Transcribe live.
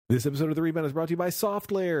This episode of The Rebound is brought to you by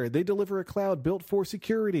SoftLayer. They deliver a cloud built for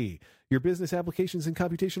security. Your business applications and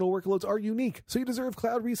computational workloads are unique, so you deserve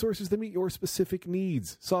cloud resources that meet your specific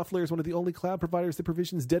needs. SoftLayer is one of the only cloud providers that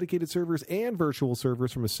provisions dedicated servers and virtual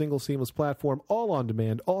servers from a single seamless platform, all on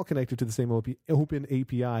demand, all connected to the same open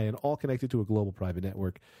API, and all connected to a global private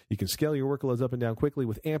network. You can scale your workloads up and down quickly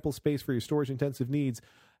with ample space for your storage-intensive needs.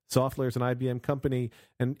 SoftLayer is an IBM company,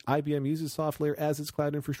 and IBM uses SoftLayer as its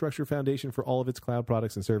cloud infrastructure foundation for all of its cloud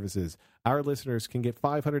products and services. Our listeners can get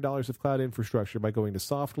 $500 of cloud infrastructure by going to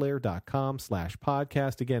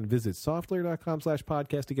softlayer.com/podcast. Again, visit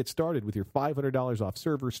softlayer.com/podcast to get started with your $500 off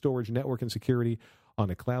server, storage, network, and security on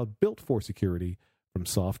a cloud built for security from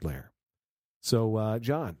SoftLayer. So,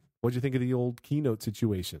 John, what'd you think of the old Keynote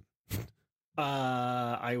situation?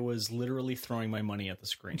 I was literally throwing my money at the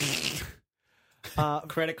screen.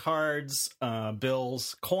 Credit cards,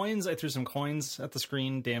 bills, coins. I threw some coins at the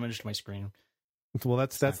screen, damaged my screen. Well,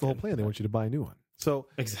 that's the whole plan. They want you to buy a new one. So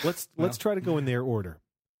let's try to go in their order.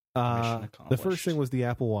 The first thing was the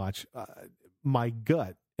Apple Watch. My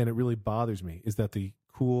gut, and it really bothers me, is that the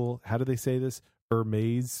cool, how do they say this?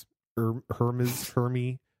 Hermes, right?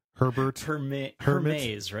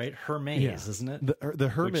 Hermes, yeah. Isn't it? The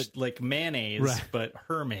Hermit. Which, like mayonnaise, right. But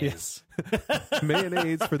Hermes. Yes.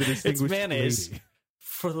 Mayonnaise for the distinguished it's mayonnaise lady.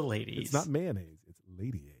 For the ladies. It's not mayonnaise, it's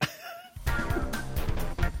lady.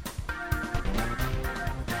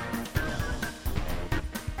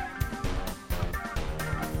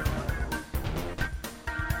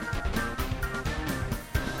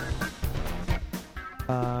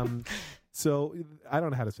 So I don't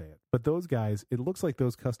know how to say it, but those guys, it looks like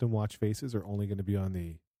those custom watch faces are only going to be on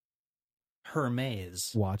the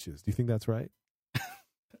Hermes watches. Do you think that's right?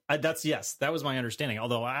 Yes, that was my understanding.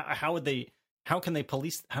 Although, how can they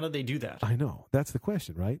police? How do they do that? I know, that's the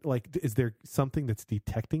question, right? Like, is there something that's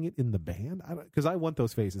detecting it in the band? Because I want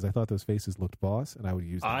those faces. I thought those faces looked boss, and I would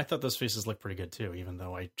use them. I thought those faces looked pretty good too, even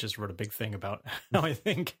though I just wrote a big thing about how I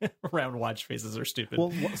think round watch faces are stupid.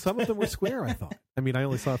 Well, some of them were square. I thought. I mean, I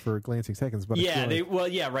only saw it for glancing seconds, but yeah,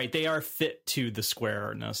 right. They are fit to the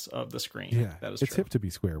squareness of the screen. Yeah, that is it's true. hip to be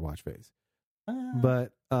square watch face.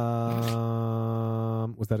 But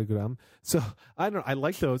was that a good So I don't know. I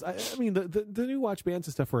like those. I mean, the new watch bands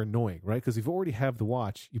and stuff are annoying, right? Because if you already have the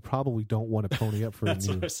watch, you probably don't want to pony up for a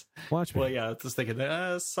new watch band. Well, yeah, I was just thinking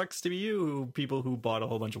sucks to be you, people who bought a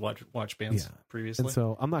whole bunch of watch bands previously. And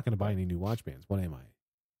so I'm not going to buy any new watch bands. What am I?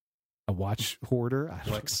 A watch hoarder?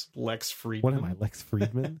 Lex Friedman. What am I? Lex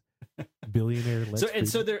Friedman? Billionaire Lex Friedman?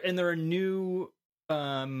 So there are new.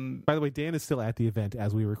 By the way, Dan is still at the event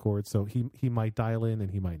as we record, so he might dial in and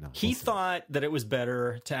he might not. He thought that it was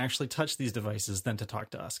better to actually touch these devices than to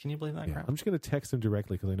talk to us. Can you believe that? Yeah, I'm just going to text him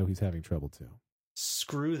directly because I know he's having trouble too.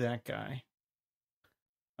 Screw that guy.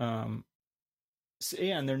 So,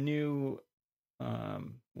 yeah, and their new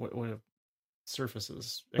what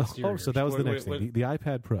surfaces? Exteriors. So that was the next thing. The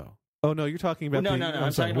iPad Pro. Oh no, you're talking about no.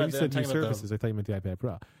 I'm sorry. When you said new surfaces, I thought you meant the iPad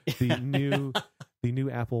Pro. The new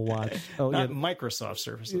Apple Watch. Oh, not Microsoft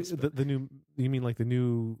Surfaces. The new. You mean like the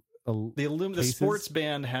new? The sports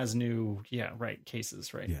band has new. Yeah, right.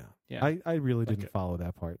 Cases. Right. Yeah. I really didn't follow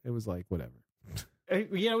that part. It was like whatever.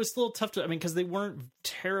 Yeah, it was a little tough to. I mean, because they weren't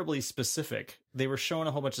terribly specific. They were showing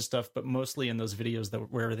a whole bunch of stuff, but mostly in those videos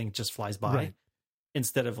where everything just flies by. Right.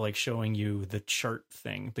 Instead of like showing you the chart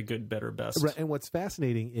thing, the good, better, best. Right. And what's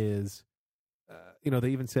fascinating is, they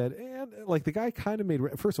even said, and like the guy kind of made,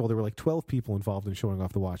 first of all, there were like 12 people involved in showing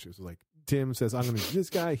off the watches. Like Tim says, I'm going to introduce this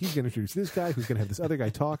guy. He's going to introduce this guy who's going to have this other guy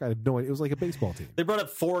talk. I have no idea. It was like a baseball team. They brought up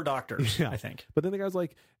 4 doctors, yeah. I think. But then the guy was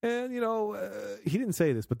like, and he didn't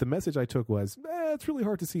say this, but the message I took was, it's really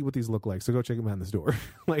hard to see what these look like. So go check them out in the store.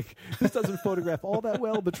 Like this doesn't photograph all that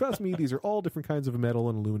well, but trust me, these are all different kinds of metal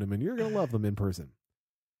and aluminum and you're going to love them in person.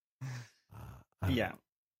 Yeah.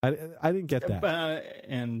 I didn't get that.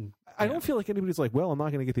 And I don't feel like anybody's like, well, I'm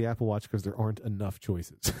not going to get the Apple Watch because there aren't enough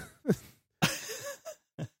choices.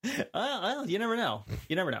 Well, you never know.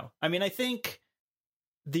 You never know. I mean, I think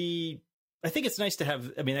it's nice to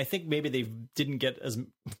have. I mean, I think maybe they didn't get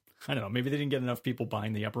I don't know. Maybe they didn't get enough people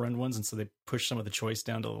buying the upper end ones, and so they pushed some of the choice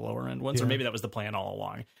down to the lower end ones. Yeah. Or maybe that was the plan all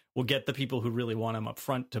along. We'll get the people who really want them up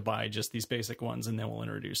front to buy just these basic ones, and then we'll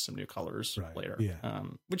introduce some new colors later. Yeah.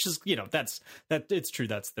 Which is, it's true.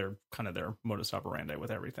 That's their kind of their modus operandi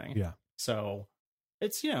with everything. Yeah. So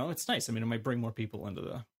it's it's nice. I mean, it might bring more people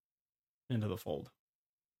into the fold.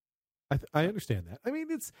 I understand that. I mean,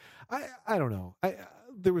 I don't know.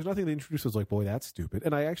 There was nothing they introduced that was like, boy, that's stupid.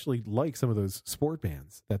 And I actually like some of those sport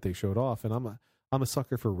bands that they showed off. And I'm a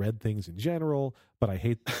sucker for red things in general, but I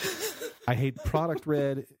hate product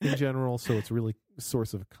red in general. So it's really a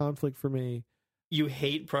source of conflict for me. you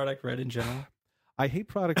hate Product Red in general? I hate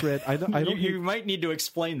Product Red. I don't. You might need to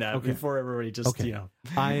explain that before everybody just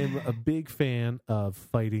I am a big fan of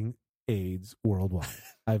fighting AIDS worldwide.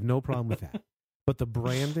 I have no problem with that. But the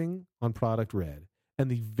branding on Product Red and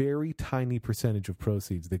the very tiny percentage of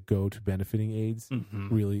proceeds that go to benefiting AIDS,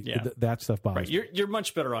 really, that stuff bothers me. You're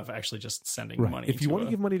much better off actually just sending money. If you want to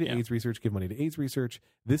give money to AIDS research, give money to AIDS research.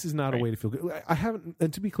 This is not a way to feel good. I haven't,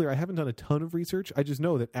 and to be clear, I haven't done a ton of research. I just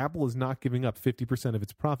know that Apple is not giving up 50% of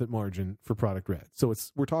its profit margin for Product Red. So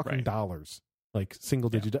we're talking dollars, like single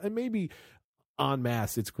digit, and maybe en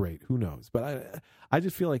masse, it's great. Who knows? But I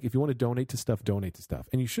just feel like if you want to donate to stuff,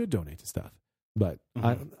 and you should donate to stuff. But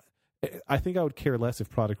I think I would care less if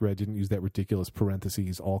Product Red didn't use that ridiculous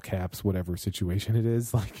parentheses, all caps, whatever situation it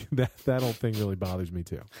is. Like that whole thing really bothers me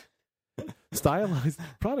too.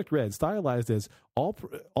 Product Red, stylized as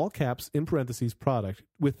all caps in parentheses product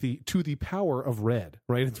with to the power of red,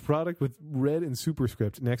 right? It's product with red and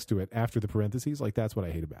superscript next to it after the parentheses. Like that's what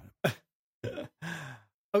I hate about it.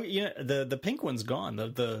 Oh yeah, the pink one's gone.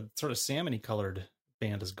 The sort of salmony colored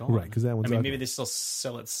band is gone. Right, because that one's ugly. Maybe they still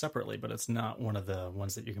sell it separately, but it's not one of the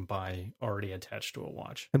ones that you can buy already attached to a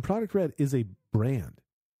watch. And Product Red is a brand.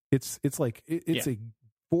 It's a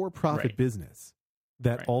for-profit business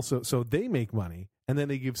that also, so they make money and then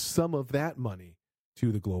they give some of that money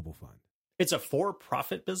to the Global Fund. It's a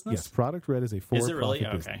for-profit business? Yes, Product Red is a for-profit business. Is it really?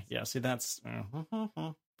 Okay. Business. Yeah, see, that's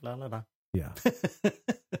blah, blah, blah. Yeah.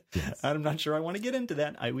 Yes. I'm not sure I want to get into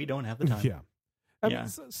that. We don't have the time. Yeah. I mean,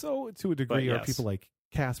 so to a degree, are people like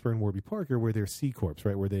Casper and Warby Parker, where they're C Corps,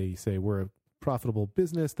 right? Where they say we're a profitable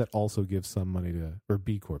business that also gives some money to, or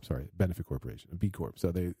B Corp, sorry, Benefit Corporation, a B Corp.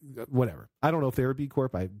 So they, whatever. I don't know if they're a B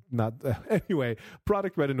Corp. Anyway,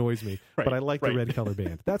 Product Red annoys me, but I like the red color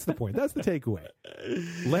band. That's the point. That's the takeaway.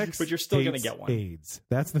 Lex, but you're still going to get one. AIDS.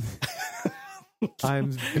 That's the.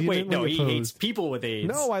 I'm wait. No, he hates people with AIDS.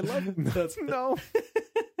 No, I love. No,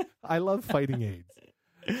 I love fighting AIDS.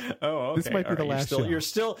 Oh, okay. This might be the last show. You're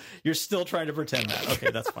still trying to pretend that.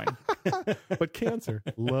 Okay, that's fine. But cancer,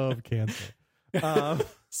 love cancer.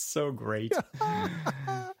 So great.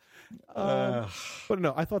 But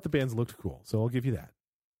no, I thought the bands looked cool, so I'll give you that.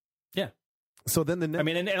 Yeah. So then the next, I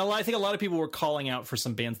mean, and I think a lot of people were calling out for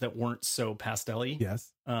some bands that weren't so pastel-y.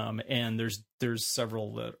 Yes. And there's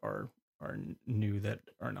several that are new that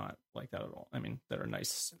are not like that at all. I mean, that are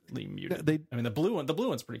nicely muted. The blue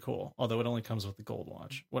one's pretty cool, although it only comes with the gold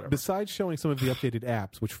watch. Whatever. Besides showing some of the updated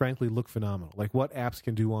apps, which frankly look phenomenal, like what apps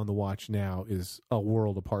can do on the watch now is a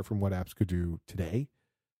world apart from what apps could do today.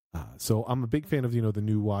 So I'm a big fan of the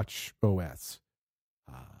new Watch OS,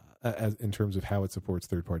 as in terms of how it supports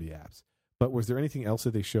third-party apps. But was there anything else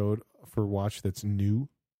that they showed for Watch that's new?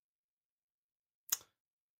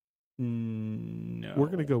 No. We're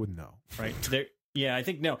going to go with no. Right. Yeah, I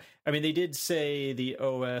think no. I mean, they did say the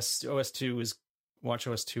OS 2 is Watch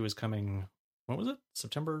OS 2 is coming. What was it?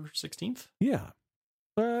 September 16th? Yeah.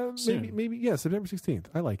 Maybe yeah, September 16th.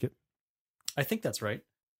 I like it. I think that's right.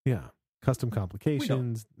 Yeah. Custom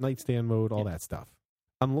complications, nightstand mode, all that stuff.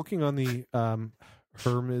 I'm looking on the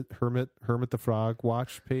Hermit the Frog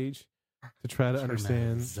watch page to try to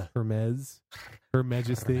understand Her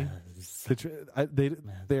Majesty.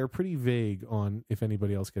 They're pretty vague on if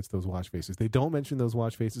anybody else gets those watch faces. They don't mention those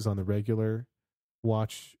watch faces on the regular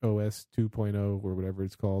Watch OS 2.0 or whatever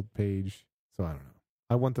it's called page. So I don't know.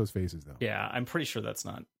 I want those faces though. Yeah, I'm pretty sure that's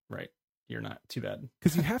not right. You're not too bad.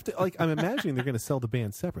 Because you have to, I'm imagining they're going to sell the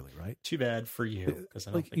band separately, right? Too bad for you. Because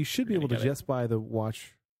you should be able to just buy the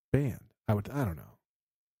watch band. I don't know.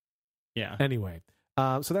 Yeah. Anyway,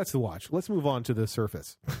 so that's the watch. Let's move on to the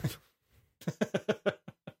Surface.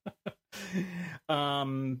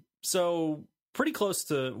 So pretty close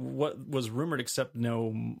to what was rumored, except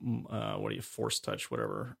no, force touch,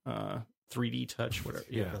 whatever, 3D touch, whatever.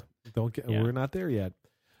 Yeah. We're not there yet.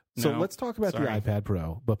 So let's talk about the iPad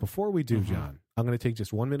Pro. But before we do, John, I'm going to take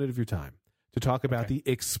just 1 minute of your time to talk about the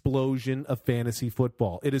explosion of fantasy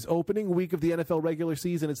football. It is opening week of the NFL regular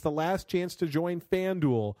season. It's the last chance to join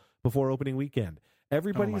FanDuel before opening weekend.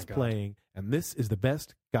 Everybody is playing, and this is the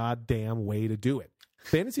best goddamn way to do it.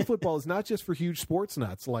 Fantasy football is not just for huge sports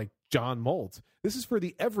nuts like John Moltz. This is for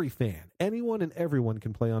the every fan. Anyone and everyone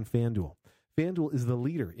can play on FanDuel. FanDuel is the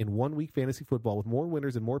leader in 1 week fantasy football with more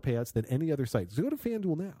winners and more payouts than any other site. So go to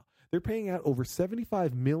FanDuel now. They're paying out over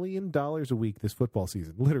 $75 million a week this football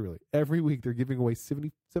season. Literally, every week they're giving away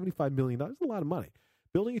 $75 million. That's a lot of money.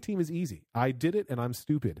 Building a team is easy. I did it, and I'm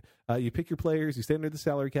stupid. You pick your players, you stay under the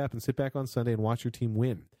salary cap, and sit back on Sunday and watch your team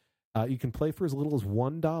win. You can play for as little as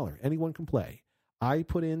 $1. Anyone can play. I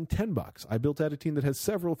put in $10. I built out a team that has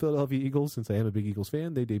several Philadelphia Eagles. Since I am a big Eagles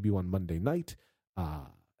fan, they debut on Monday night.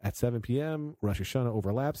 at 7 p.m. Rosh Hashanah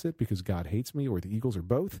overlaps it because God hates me or the Eagles or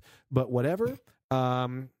both. But whatever,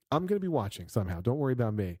 I'm going to be watching somehow. Don't worry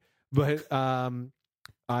about me. But I'm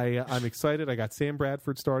excited. I got Sam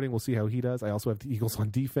Bradford starting. We'll see how he does. I also have the Eagles on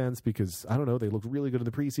defense because, I don't know, they looked really good in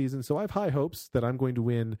the preseason. So I have high hopes that I'm going to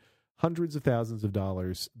win hundreds of thousands of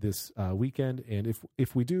dollars this weekend. And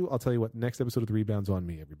if we do, I'll tell you what, next episode of The Rebound's on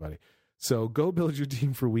me, everybody. So go build your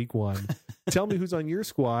team for week 1. Tell me who's on your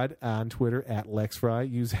squad on Twitter at LexFry.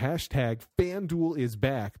 Use hashtag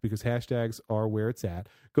FanDuelIsBack because hashtags are where it's at.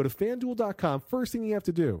 Go to FanDuel.com. First thing you have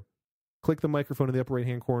to do, click the microphone in the upper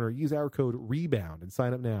right-hand corner. Use our code REBOUND and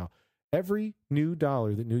sign up now. Every new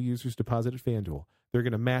dollar that new users deposit at FanDuel, they're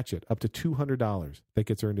going to match it up to $200 that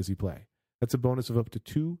gets earned as you play. That's a bonus of up to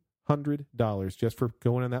 $200 just for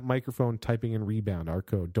going on that microphone, typing in REBOUND, our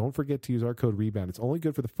code. Don't forget to use our code REBOUND. It's only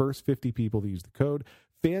good for the first 50 people that use the code.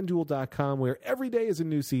 FanDuel.com, where every day is a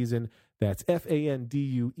new season. That's FanDuel.com.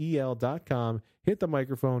 Hit the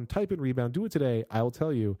microphone, type in REBOUND. Do it today. I will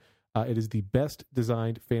tell you, it is the best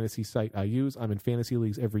designed fantasy site I use. I'm in fantasy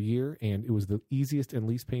leagues every year, and it was the easiest and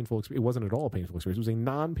least painful experience. It wasn't at all a painful experience. It was a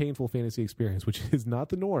non-painful fantasy experience, which is not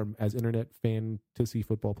the norm, as internet fantasy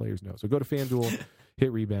football players know. So go to FanDuel,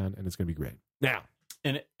 hit REBOUND, and it's going to be great. Now,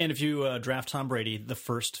 and if you draft Tom Brady, the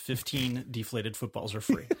first 15 deflated footballs are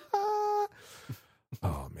free.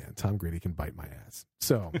 Oh, man, Tom Brady can bite my ass.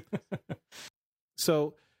 So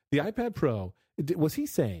the iPad Pro, was he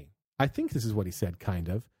saying, I think this is what he said, kind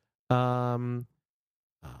of,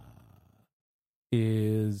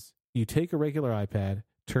 is you take a regular iPad,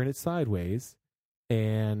 turn it sideways,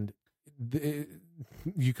 and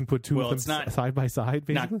you can put two of them side by side,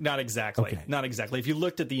 basically? Not exactly. Okay. Not exactly. If you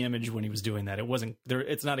looked at the image when he was doing that, it wasn't there.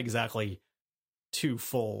 It's not exactly two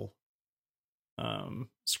full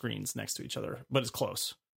screens next to each other, but it's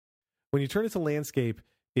close. When you turn it to landscape,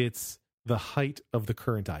 it's the height of the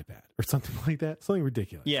current iPad or something like that. Something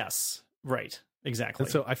ridiculous. Yes, right. Exactly.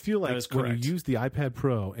 And so I feel like when you use the iPad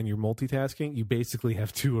Pro and you're multitasking, you basically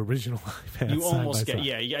have two original iPads. You almost side by get,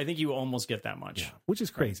 side. yeah, I think you almost get that much. Yeah, which is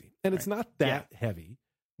crazy. Right. And it's not that heavy,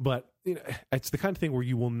 but it's the kind of thing where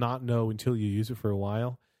you will not know until you use it for a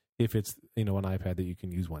while if it's, an iPad that you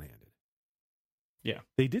can use one-handed. Yeah.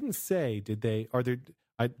 They didn't say, did they,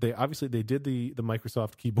 they obviously they did the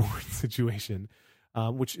Microsoft keyboard situation,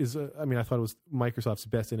 which is, I thought it was Microsoft's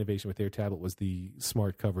best innovation with their tablet was the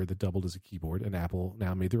smart cover that doubled as a keyboard, and Apple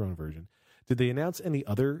now made their own version. Did they announce any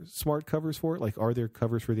other smart covers for it? Like, are there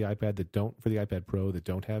covers for the iPad for the iPad Pro that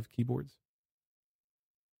don't have keyboards?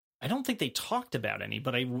 I don't think they talked about any,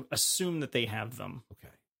 but I assume that they have them.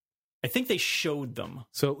 Okay. I think they showed them.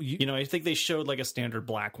 So I think they showed like a standard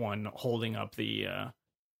black one holding up the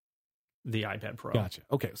iPad Pro. Gotcha.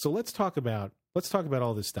 Okay, so let's talk about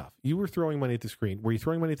all this stuff. You were throwing money at the screen. Were you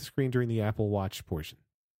throwing money at the screen during the Apple Watch portion?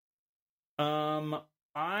 I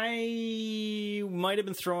might have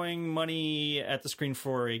been throwing money at the screen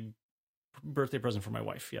for a birthday present for my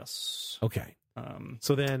wife. Yes. Okay.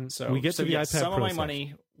 So we get to the iPad some Pro of my section.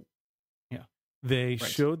 money. Yeah. They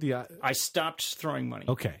showed the. I stopped throwing money.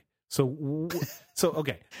 Okay. So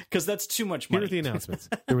okay, because that's too much money. Here are the announcements.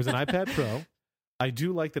 There was an iPad Pro. I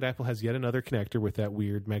do like that Apple has yet another connector with that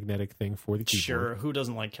weird magnetic thing for the keyboard. Sure, who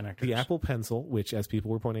doesn't like connectors? The Apple Pencil, which, as people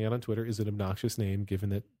were pointing out on Twitter, is an obnoxious name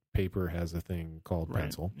given that paper has a thing called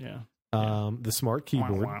pencil. Yeah. The smart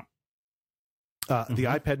keyboard. The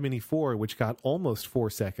iPad Mini 4, which got almost 4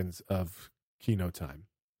 seconds of keynote time.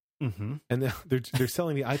 Mm-hmm. And they're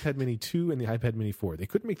selling the iPad Mini 2 and the iPad Mini 4. They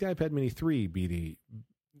couldn't make the iPad Mini 3 be the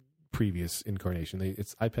previous incarnation.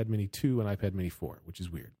 It's iPad Mini 2 and iPad Mini 4, which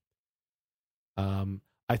is weird.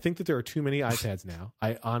 I think that there are too many iPads now.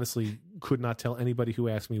 I honestly could not tell anybody who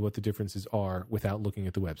asked me what the differences are without looking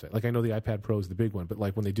at the website. Like, I know the iPad Pro is the big one, but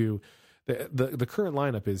like when they do, the current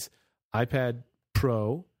lineup is iPad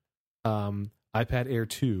Pro, iPad Air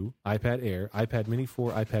 2, iPad Air, iPad Mini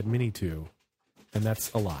 4, iPad Mini 2, and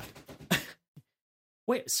that's a lot.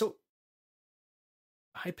 Wait, so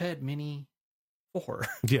iPad Mini 4?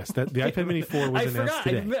 Yes, the iPad Mini 4 was announced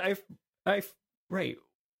today. Right.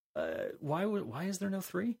 Why is there no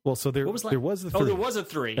 3? Well, so there was the 3. Oh, there was a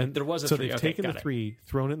 3. And there was a so 3. they've Okay, taken the 3,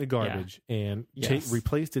 thrown it in the garbage, and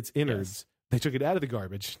replaced its innards. Yes. They took it out of the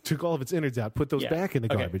garbage, took all of its innards out, put those back in the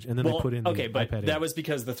garbage, and then they put in the but iPad that Air. was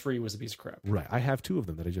because the 3 was a piece of crap. Right. I have 2 of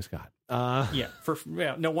them that I just got.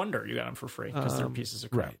 No wonder you got them for free, because they're pieces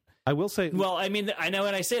of crap. Right. I will say... Well, I mean, I know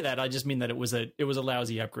when I say that, I just mean that it was a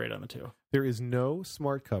lousy upgrade on the 2. There is no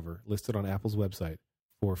smart cover listed on Apple's website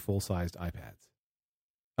for full-sized iPads.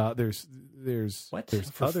 There's what? There's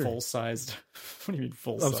for other full-sized. What do you mean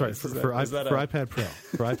full-sized? I'm sorry, for iPad Pro.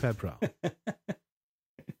 For iPad Pro.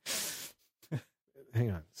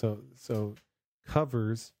 hang on. So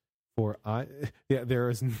covers for there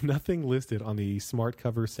is nothing listed on the smart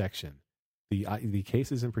cover section. The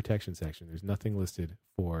cases and protection section. There's nothing listed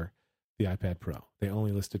for the iPad Pro. They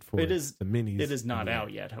only listed for the minis. It is not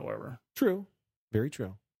out yet, however. True. Very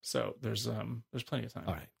true. So there's plenty of time.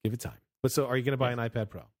 All right, give it time. But so are you going to buy an iPad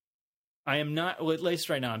Pro? I am not, well, at least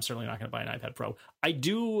right now, I'm certainly not going to buy an iPad Pro. I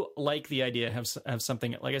do like the idea of have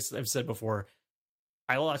something, like I've said before,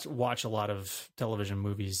 I watch a lot of television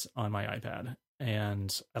movies on my iPad,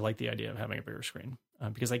 and I like the idea of having a bigger screen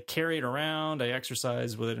because I carry it around, I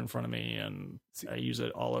exercise with it in front of me, and I use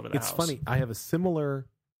it all over the house. It's funny. I have a similar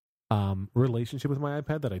relationship with my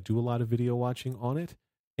iPad that I do a lot of video watching on it,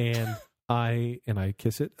 and I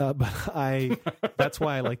kiss it, but that's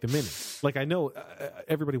why I like the mini. Like, I know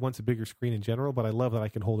everybody wants a bigger screen in general, but I love that I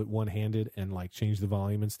can hold it one-handed and like change the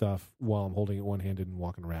volume and stuff while I'm holding it one-handed and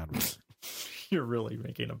walking around with it. You're really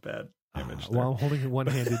making a bad image there. While I'm holding it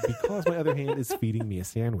one-handed because my other hand is feeding me a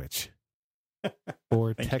sandwich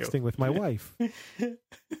or texting with my wife.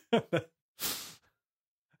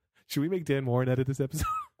 Should we make Dan Moore edit this episode?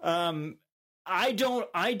 I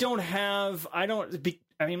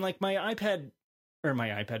mean, like my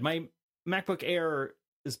MacBook Air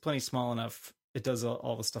is plenty small enough. It does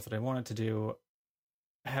all the stuff that I want it to do.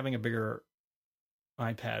 Having a bigger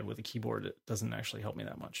iPad with a keyboard, it doesn't actually help me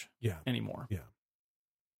that much anymore. Yeah.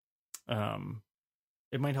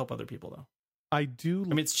 It might help other people though. I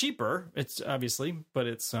mean, it's cheaper. It's obviously, but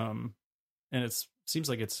it's, and it seems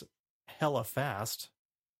like it's hella fast.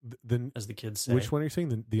 As the kids say. Which one are you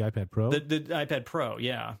saying? The iPad Pro? The iPad Pro,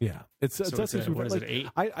 yeah. Yeah. What is it, 8?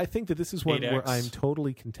 I think that this is one 8X. Where I'm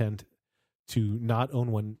totally content to not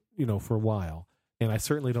own one, for a while. And I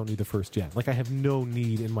certainly don't need the first gen. Like, I have no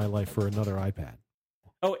need in my life for another iPad.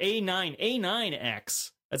 Oh,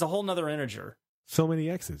 A9X. That's a whole nother integer. So many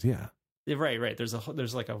X's, yeah. Right.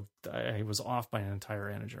 I was off by an entire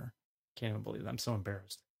integer. Can't even believe that. I'm so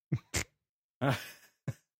embarrassed.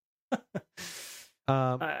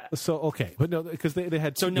 Okay, but no, because they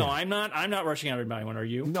had. So no, I'm not rushing out and buying one. Are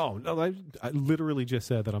you? No, I literally just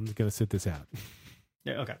said that I'm going to sit this out.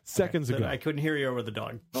 Yeah, okay. Seconds ago, I couldn't hear you over the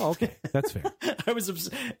dog. Oh, okay, that's fair. I was,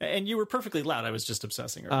 and you were perfectly loud. I was just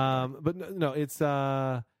obsessing. But no, it's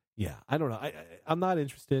yeah. I don't know. I'm not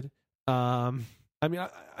interested. I mean,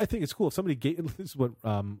 I think it's cool if somebody gave. This is what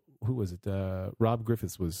who was it? Rob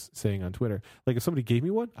Griffiths was saying on Twitter. Like, if somebody gave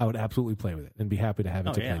me one, I would absolutely play with it and be happy to have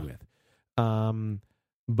it play with.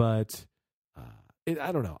 But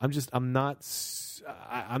I don't know. I'm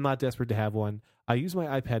not desperate to have one. I use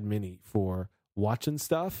my iPad mini for watching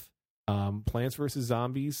stuff, Plants vs.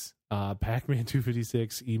 Zombies, Pac-Man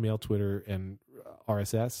 256, email, Twitter, and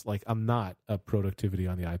RSS. Like, I'm not a productivity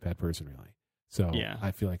on the iPad person, really. So yeah.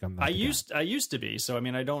 I feel like I'm not. I used to be. So I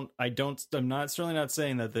mean, I'm certainly not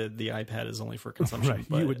saying that the iPad is only for consumption. Right.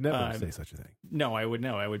 But, you would never say such a thing. No, I would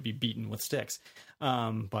know. I would be beaten with sticks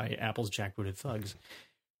by Apple's jackbooted thugs.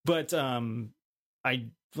 But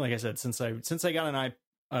like I said, since I got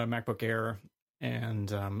a MacBook Air,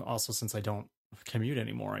 and also since I don't commute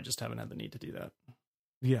anymore, I just haven't had the need to do that.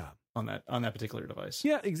 Yeah. On that particular device.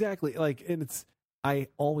 Yeah, exactly. Like, and I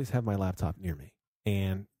always have my laptop near me,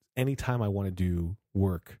 and anytime I want to do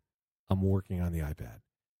work, I'm working on the iPad.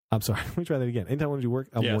 I'm sorry. Let me try that again. Anytime I want to do work,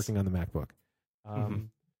 I'm working on the MacBook.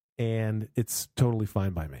 And it's totally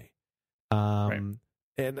fine by me. Right.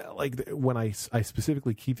 And like when I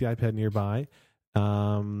specifically keep the iPad nearby,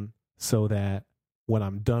 so that when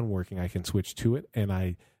I'm done working, I can switch to it.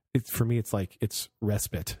 And for me, it's like, it's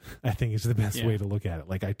respite, I think is the best way to look at it.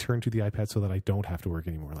 Like, I turn to the iPad so that I don't have to work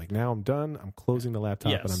anymore. Like, now I'm done. I'm closing the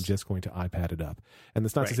laptop and I'm just going to iPad it up. And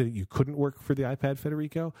that's not to say that you couldn't work for the iPad,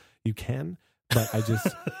 Federico. You can, but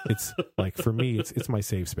it's like, for me, it's my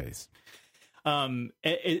safe space.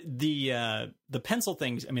 The pencil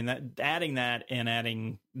things, I mean, adding that and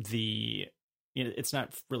adding it's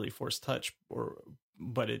not really forced touch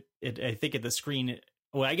but I think at the screen,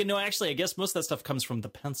 well, I guess most of that stuff comes from the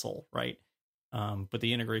pencil, right? But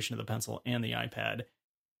the integration of the pencil and the iPad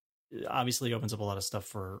obviously opens up a lot of stuff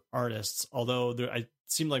for artists. Although it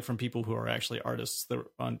seemed like from people who are actually artists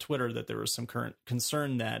on Twitter that there was some current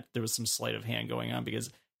concern that there was some sleight of hand going on because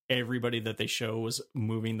everybody that they show was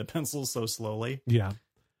moving the pencil so slowly. Yeah.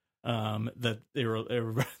 That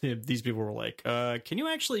these people were like, can you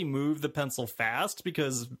actually move the pencil fast?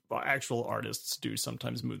 Because actual artists do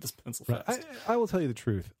sometimes move this pencil fast. Right. I will tell you the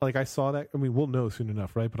truth. Like, I saw that. I mean, we'll know soon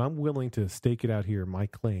enough, right? But I'm willing to stake it out here. My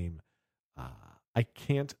claim. I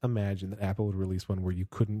can't imagine that Apple would release one where you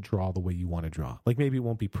couldn't draw the way you want to draw. Like, maybe it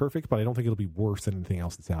won't be perfect, but I don't think it'll be worse than anything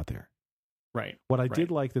else that's out there. Right. What I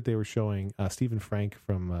did like that they were showing, Stephen Frank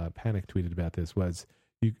from Panic tweeted about this, was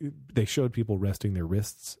they showed people resting their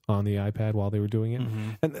wrists on the iPad while they were doing it. Mm-hmm.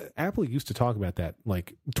 And Apple used to talk about that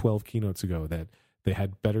like 12 keynotes ago, that they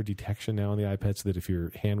had better detection now on the iPad so that if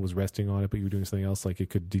your hand was resting on it but you were doing something else, like it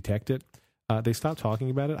could detect it. They stopped talking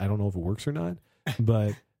about it. I don't know if it works or not,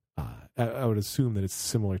 but I would assume that it's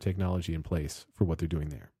similar technology in place for what they're doing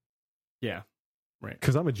there. Yeah. Right.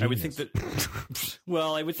 Because I'm a genius. I would think that,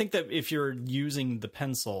 well, I would think that if you're using the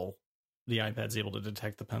pencil, the iPad's able to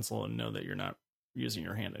detect the pencil and know that you're not using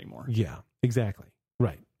your hand anymore. Yeah, exactly.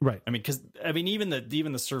 Right. I mean, even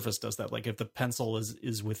the Surface does that. Like if the pencil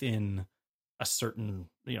is within a certain,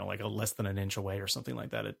 like a less than an inch away or something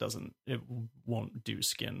like that, it won't do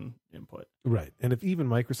skin input. Right. And if even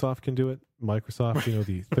Microsoft can do it, Microsoft,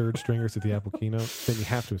 the third stringers at the Apple keynote, then you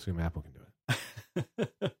have to assume Apple can do it.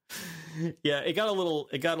 Yeah, it got a little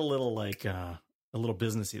like a little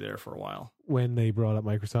businessy there for a while when they brought up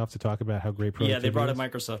Microsoft to talk about how great productivity. Yeah, they brought up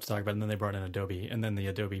Microsoft to talk about it, and then they brought in Adobe, and then the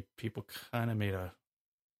Adobe people kind of made a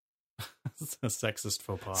sexist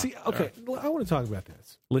faux pas. See, okay, I want to talk about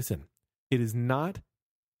this. Listen, it is not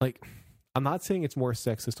like, I'm not saying it's more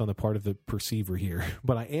sexist on the part of the perceiver here,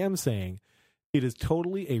 but I am saying it is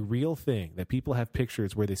totally a real thing that people have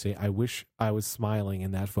pictures where they say, I wish I was smiling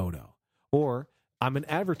in that photo. Or I'm an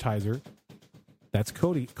advertiser. That's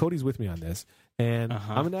Cody. Cody's with me on this. And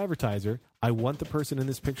I'm an advertiser. I want the person in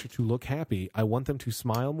this picture to look happy. I want them to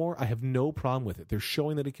smile more. I have no problem with it. They're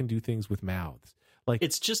showing that it can do things with mouths. Like,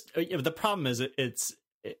 it's just, the problem is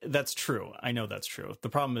that's true. I know that's true. The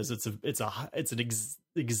problem is it's an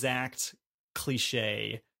exact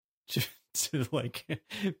cliche to like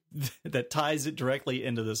that ties it directly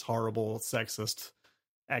into this horrible sexist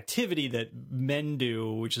activity that men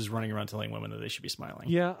do, which is running around telling women that they should be smiling.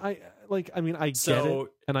 Yeah, I get it,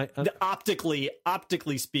 and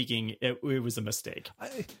optically speaking, it was a mistake.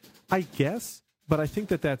 I guess, but I think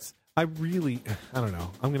that's. I don't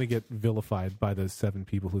know. I'm going to get vilified by the 7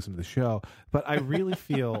 people who listen to the show, but I really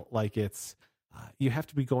feel like it's you have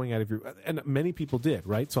to be going out of your, and many people did,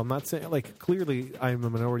 right? So I'm not saying, like, clearly I'm a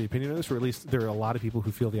minority opinion on this, or at least there are a lot of people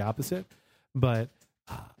who feel the opposite, but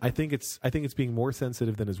I think it's being more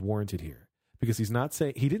sensitive than is warranted here, because he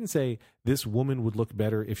didn't say this woman would look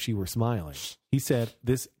better if she were smiling. He said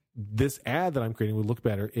this ad that I'm creating would look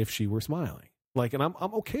better if she were smiling. Like, and I'm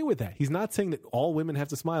okay with that. He's not saying that all women have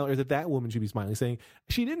to smile or that woman should be smiling. He's saying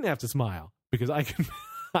she didn't have to smile because I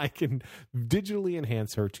can digitally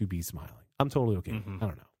enhance her to be smiling. I'm totally okay. Mm-hmm. I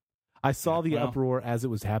don't know. I saw the uproar as it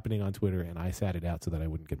was happening on Twitter, and I sat it out so that I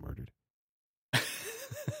wouldn't get murdered.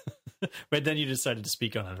 But then you decided to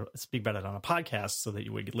speak about it on a podcast so that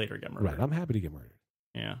you would later get murdered. Right. I'm happy to get murdered.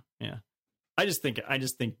 Yeah. Yeah. I just think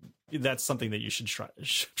that's something that you should try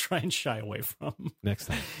and shy away from next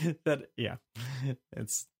time.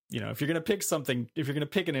 It's, if you're going to pick something, if you're going to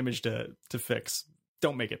pick an image to fix,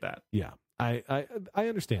 don't make it that. Yeah. I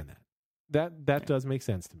understand that does make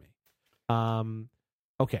sense to me.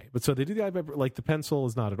 Okay. But so they do the iPad, like the pencil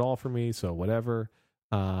is not at all for me. So whatever.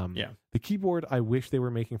 The keyboard, I wish they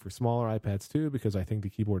were making for smaller iPads too, because I think the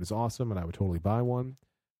keyboard is awesome and I would totally buy one.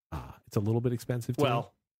 It's a little bit expensive too.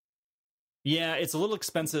 Yeah, it's a little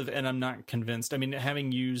expensive, and I'm not convinced. I mean,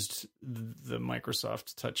 having used the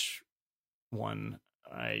Microsoft Touch one,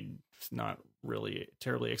 I'm not really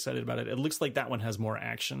terribly excited about it. It looks like that one has more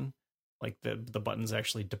action. Like the buttons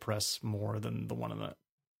actually depress more than the one on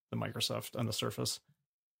the Microsoft on the Surface.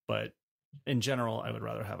 But in general, I would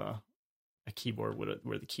rather have a keyboard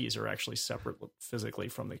where the keys are actually separate physically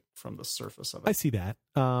from the surface of it. I see that.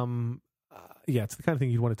 Yeah, it's the kind of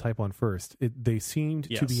thing you'd want to type on first. They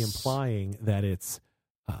seemed to be implying that it's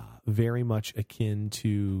very much akin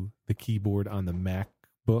to the keyboard on the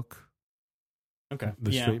MacBook. Okay.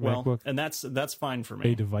 The straight MacBook. And that's fine for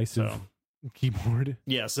me. A divisive keyboard.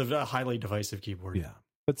 Yes, a highly divisive keyboard. Yeah.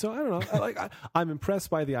 But so I don't know. I'm impressed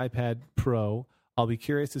by the iPad Pro. I'll be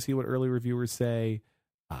curious to see what early reviewers say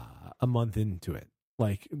a month into it.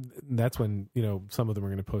 Like, that's when, some of them are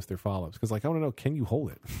going to post their follow-ups. Because, I want to know, can you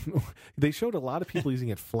hold it? They showed a lot of people using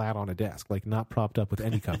it flat on a desk, not propped up with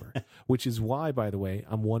any cover. Which is why, by the way,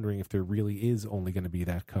 I'm wondering if there really is only going to be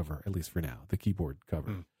that cover, at least for now, the keyboard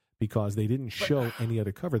cover. Because they didn't show any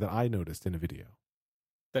other cover that I noticed in a video.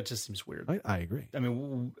 That just seems weird. I agree. I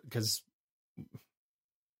mean, because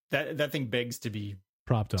that thing begs to be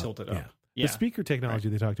propped up, tilted up. Yeah. Yeah. The speaker technology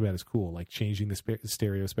they talked about is cool, like changing the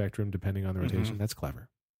stereo spectrum depending on the rotation. Mm-hmm. That's clever.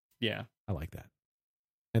 Yeah. I like that.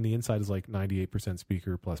 And the inside is 98%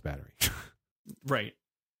 speaker plus battery. Right.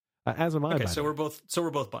 As am I. Okay, so we're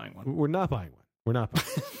both buying one. We're not buying one. We're not buying.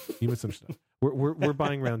 You misunderstood. We're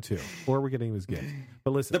buying round 2, or we're getting him as gift.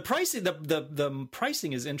 But listen, the pricing the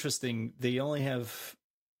pricing is interesting. They only have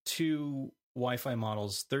 2 Wi-Fi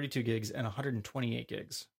models, 32 gigs and 128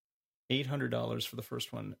 gigs. $800 for the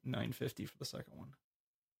first one, $950 for the second one.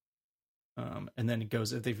 And then it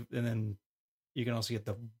goes and then you can also get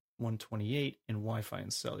the 128 in Wi-Fi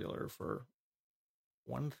and cellular for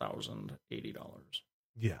 $1,080.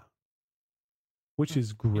 Yeah, which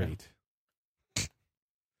is great. Yeah.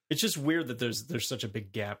 It's just weird that there's such a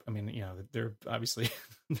big gap. I mean, you know, they're obviously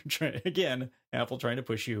Apple trying to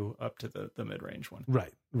push you up to the mid-range one.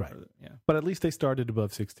 Right. Yeah. But at least they started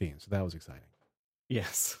above 16, so that was exciting.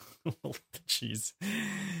 Yes. Jeez.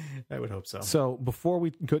 I would hope so. So before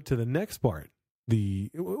we go to the next part,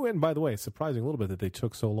 and by the way, it's surprising a little bit that they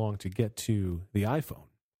took so long to get to the iPhone.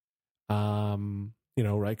 You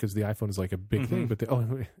know, right? Because the iPhone is like a big thing, but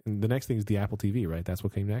and the next thing is the Apple TV, right? That's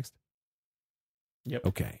what came next? Yep.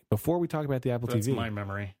 Okay. Before we talk about the Apple TV, that's my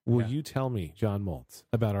memory. Will you tell me, John Moltz,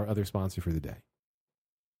 about our other sponsor for the day?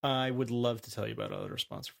 I would love to tell you about our other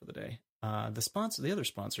sponsor for the day. The other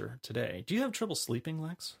sponsor today. Do you have trouble sleeping,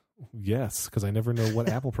 Lex? Yes, because I never know what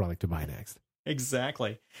Apple product to buy next.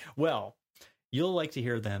 Exactly. Well, you'll like to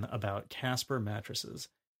hear then about Casper mattresses.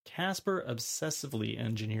 Casper obsessively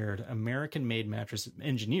engineers American-made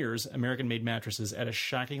mattresses at a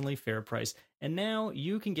shockingly fair price. And now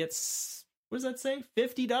you can get, what does that say?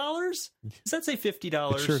 $50? Does that say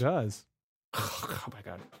 $50? It sure does. Oh my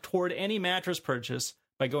God. Toward any mattress purchase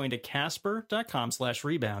by going to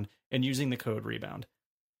casper.com/rebound and using the code rebound.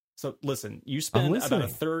 So listen, you spend about a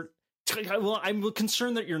third. Well, I'm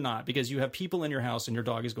concerned that you're not, because you have people in your house and your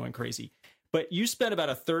dog is going crazy. But you spend about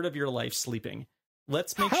a third of your life sleeping.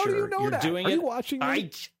 Let's make sure you're doing it. Are you watching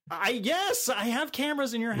me? Yes, I have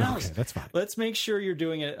cameras in your house. Okay, that's fine. Let's make sure you're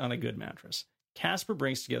doing it on a good mattress. Casper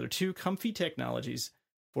brings together 2 comfy technologies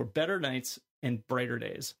for better nights and brighter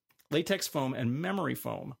days. Latex foam and memory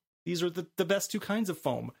foam. These are the best 2 kinds of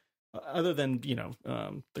foam, other than,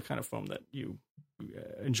 the kind of foam that you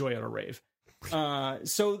enjoy at a rave.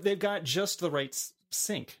 So they've got just the right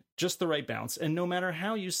sink, just the right bounce, and no matter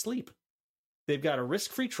how you sleep. They've got a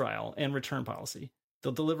risk-free trial and return policy.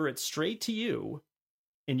 They'll deliver it straight to you,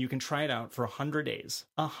 and you can try it out for 100 days.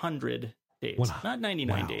 100 days. Wow. Not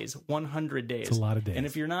 99 days, 100 days. It's a lot of days. And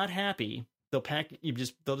if you're not happy, they'll take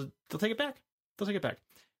it back. They'll take it back.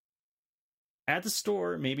 At the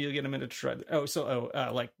store, maybe you'll get a minute to try.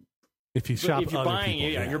 If you shop, if you're buying,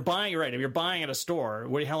 you're buying, right? If you're buying at a store,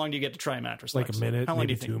 how long do you get to try a mattress? Like a minute, how long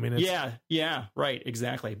maybe do you think? 2 minutes. Yeah, right,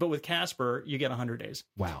 exactly. But with Casper, you get 100 days.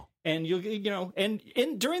 Wow. And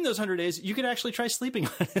and during those 100 days, you could actually try sleeping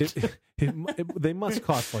on it. They must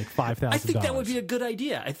cost like $5,000. I think that would be a good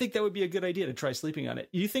idea. To try sleeping on it.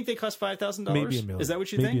 You think they cost $5,000? Maybe $1 million. Is that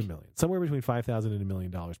what you think? Maybe $1 million. Somewhere between $5,000 and $1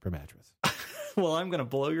 million per mattress. Well, I'm going to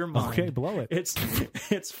blow your mind. Okay, blow it. It's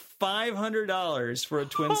 $500 for a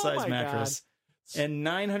twin size mattress. God. And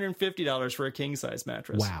 $950 for a king size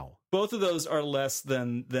mattress. Wow. Both of those are less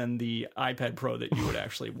than the iPad Pro that you would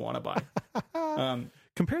actually want to buy.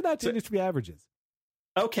 Compare that to industry averages.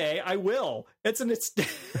 Okay, I will. It's an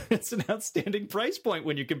outstanding price point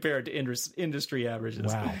when you compare it to industry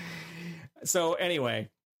averages. Wow. So anyway,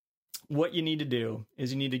 what you need to do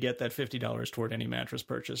is you need to get that $50 toward any mattress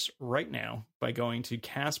purchase right now by going to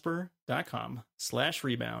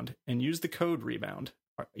casper.com/rebound and use the code rebound.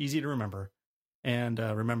 Easy to remember. And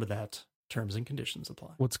remember that terms and conditions apply.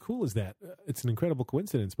 What's cool is that it's an incredible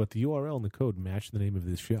coincidence, but the URL and the code match the name of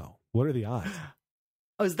this show. What are the odds?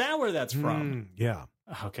 Oh, is that where that's from? Yeah.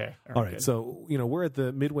 Okay. All right. Good. So, we're at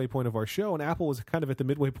the midway point of our show, and Apple was kind of at the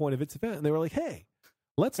midway point of its event. And they were like, hey,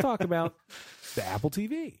 let's talk about the Apple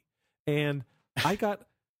TV. And I got...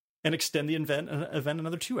 and extend the event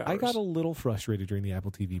another 2 hours. I got a little frustrated during the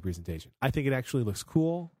Apple TV presentation. I think it actually looks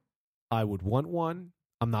cool. I would want one.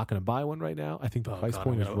 I'm not going to buy one right now. I think the price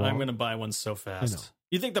point is wrong. I'm going to buy one so fast.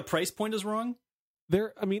 You think the price point is wrong? I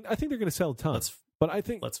think they're going to sell a ton. Let's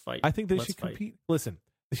fight. I think they should compete. Listen,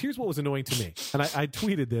 here's what was annoying to me. And I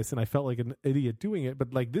tweeted this, and I felt like an idiot doing it. But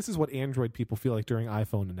this is what Android people feel like during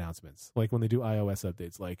iPhone announcements. Like when they do iOS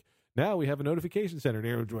updates. Like, now we have a notification center. And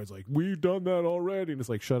Android's like, we've done that already. And it's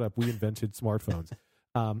like, shut up. We invented smartphones.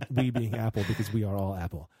 We being Apple, because we are all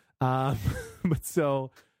Apple.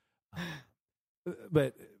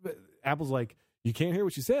 But Apple's like, you can't hear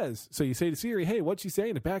what she says. So you say to Siri, hey, what'd she say?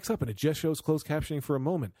 And it backs up and it just shows closed captioning for a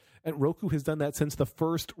moment. And Roku has done that since the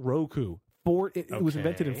first Roku. It was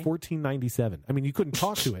invented in 1497. I mean, you couldn't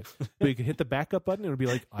talk to it, but you could hit the backup button and it would be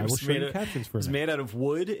like, I will show you captions for a minute. It's made out of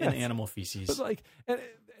wood and animal feces. But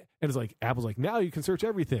and it's like, Apple's like, now you can search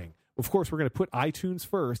everything. of course, we're going to put iTunes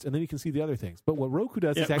first, and then you can see the other things. But what Roku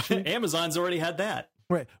does is actually... Amazon's already had that.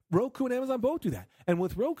 Right. Roku and Amazon both do that. And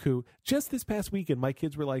with Roku, just this past weekend, my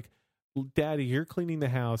kids were like, Daddy, you're cleaning the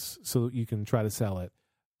house so you can try to sell it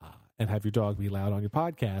and have your dog be loud on your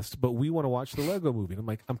podcast, but we want to watch the Lego movie. And I'm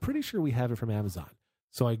like, I'm pretty sure we have it from Amazon.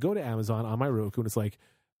 So I go to Amazon on my Roku, and it's like,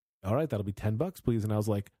 all right, that'll be $10, please. And I was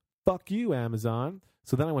like, fuck you, Amazon.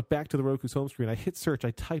 So then I went back to the Roku's home screen. I hit search.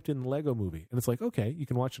 I typed in Lego movie. And it's like, okay, you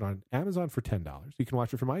can watch it on Amazon for $10. You can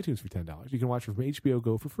watch it from iTunes for $10. You can watch it from HBO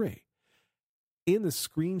Go for free. In the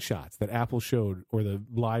screenshots that Apple showed, or the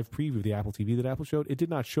live preview of the Apple TV that Apple showed, it did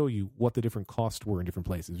not show you what the different costs were in different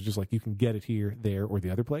places. It was just like, you can get it here, there, or the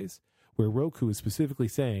other place. Where Roku is specifically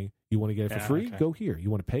saying, you want to get it for free? Okay. Go here. You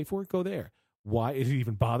want to pay for it? Go there. Why it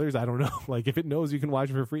even bothers, I don't know. Like, if it knows you can watch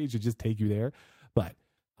it for free, it should just take you there. But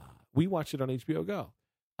we watched it on HBO Go.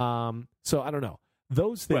 So I don't know.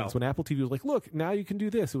 Those things, when Apple TV was like, look, now you can do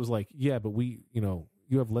this, it was like, yeah, but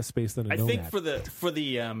you have less space than a Nomad. I think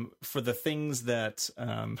for the things that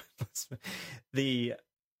the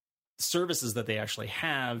services that they actually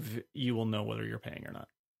have, you will know whether you're paying or not.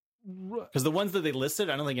 Because the ones that they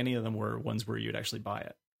listed, I don't think any of them were ones where you'd actually buy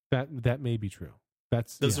it. That may be true.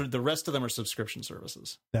 Those are the rest of them are subscription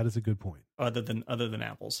services. That is a good point. Other than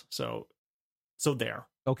Apple's. So there.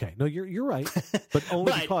 Okay, no, you're right, but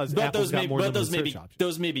only because Apple's got more limited search options.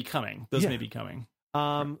 Those may be coming. May be coming.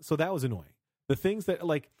 So that was annoying. The things that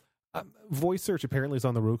voice search apparently is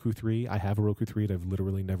on the Roku 3. I have a Roku 3 and I've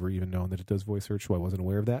literally never even known that it does voice search, so I wasn't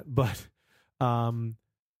aware of that. But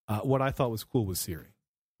what I thought was cool was Siri.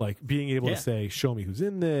 Like being able to say, show me who's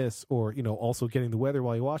in this, or, also getting the weather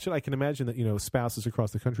while you watch it. I can imagine that, spouses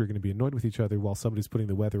across the country are going to be annoyed with each other while somebody's putting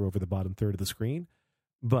the weather over the bottom third of the screen.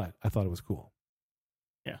 But I thought it was cool.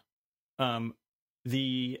 Yeah. And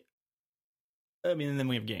then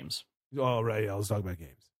we have games. Oh, right. Yeah, let's talk about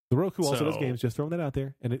games. The Roku also does games. Just throwing that out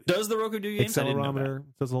there. And does the Roku do games? Accelerometer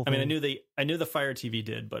does the whole thing. I knew the Fire TV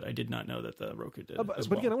did, but I did not know that the Roku did.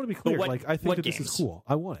 But again, I want to be clear. I think that this is cool.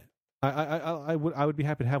 I want it. I would be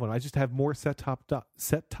happy to have one. I just have more set top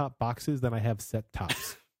boxes than I have set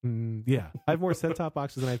tops. I have more set top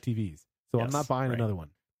boxes than I have TVs. So I'm not buying another one.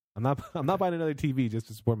 I'm not buying another TV just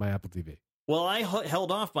to support my Apple TV. Well, I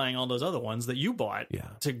held off buying all those other ones that you bought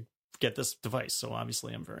to get this device. So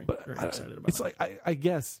obviously, I'm very excited about it. It's like I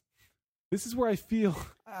guess this is where I feel.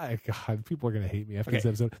 God, people are going to hate me after this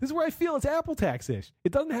episode. This is where I feel it's Apple tax-ish.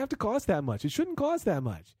 It doesn't have to cost that much. It shouldn't cost that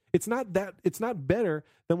much. It's not better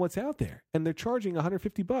than what's out there. And they're charging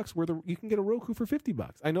 $150 where you can get a Roku for $50.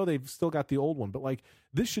 I know they've still got the old one, but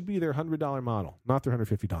this should be their $100 model, not their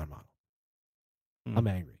 $150 model. I'm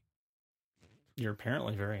angry. You're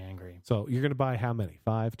apparently very angry. So you're going to buy how many?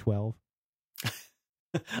 5, 12?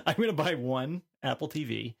 I'm going to buy one Apple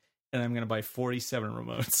TV, and I'm going to buy 47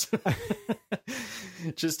 remotes.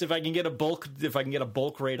 Just if I can get a bulk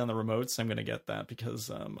rate on the remotes, I'm going to get that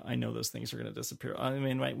because I know those things are going to disappear. I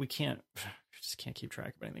mean, we just can't keep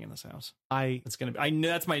track of anything in this house. It's going to be. I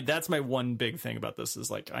know that's my one big thing about this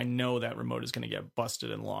is I know that remote is going to get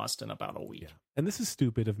busted and lost in about a week. Yeah. And this is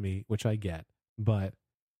stupid of me, which I get, but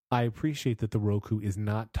I appreciate that the Roku is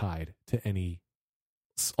not tied to any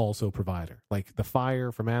also provider. Like the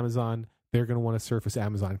Fire from Amazon, they're going to want to surface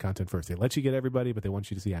Amazon content first. They let you get everybody, but they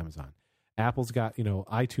want you to see Amazon. Apple's got,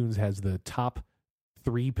 iTunes has the top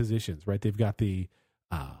 3 positions, right? They've got the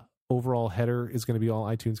overall header is going to be all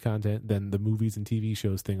iTunes content. Then the movies and TV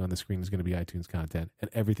shows thing on the screen is going to be iTunes content, and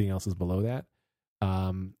everything else is below that.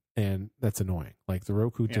 And that's annoying. Like the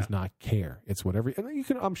Roku does not care. It's whatever. And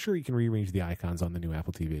I'm sure you can rearrange the icons on the new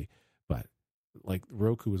Apple TV, but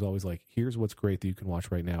Roku is always here's what's great that you can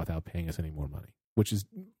watch right now without paying us any more money, which is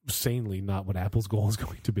sanely not what Apple's goal is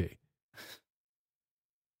going to be.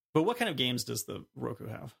 But what kind of games does the Roku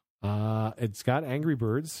have? It's got Angry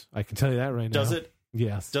Birds. I can tell you that right now. Does it?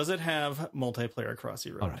 Yes. Does it have multiplayer across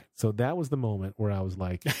the road? All right. So that was the moment where I was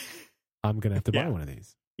like, I'm going to have to buy one of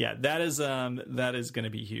these. Yeah, that is going to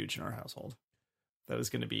be huge in our household. That is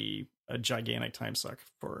going to be a gigantic time suck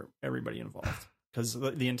for everybody involved because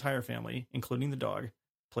the entire family, including the dog,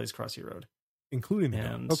 plays Crossy Road. Including the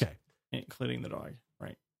dog. Okay. Including the dog,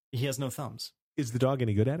 right? He has no thumbs. Is the dog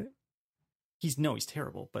any good at it? He's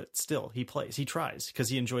terrible, but still he plays. He tries because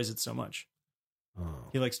he enjoys it so much. Oh.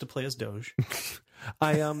 He likes to play as Doge.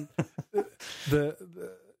 The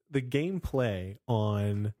gameplay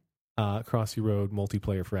on Crossy Road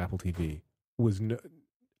multiplayer for Apple TV was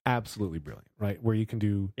absolutely brilliant, right? Where you can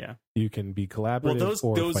you can be collaborative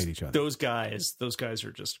or fight each other. Those guys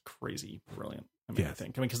are just crazy brilliant. I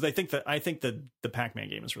think because I think that the Pac-Man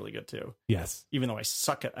game is really good too. Yes, even though I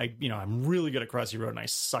suck at I'm really good at Crossy Road and I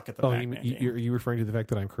suck at the Pac-Man game. Are you referring to the fact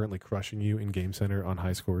that I'm currently crushing you in Game Center on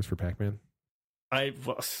high scores for Pac-Man?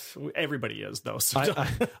 Everybody is though. So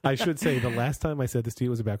I should say the last time I said this to you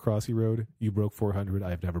was about Crossy Road. You broke 400.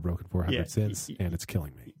 I've never broken 400 since, and it's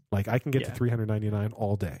killing me. Like I can get to 399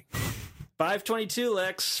 all day. 522,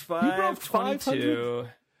 Lex. 522.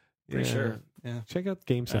 Pretty sure. Yeah. Check out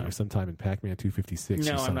Game Center sometime in Pac-Man 256.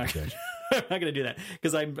 No, I'm not. I'm not going to do that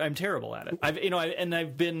because I'm terrible at it. I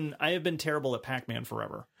have been terrible at Pac-Man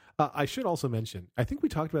forever. I should also mention, I think we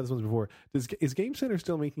talked about this once before. Is Game Center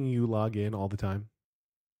still making you log in all the time?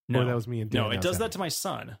 No, or that was me and Dan. No, it does that to my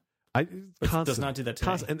son. It does not do that to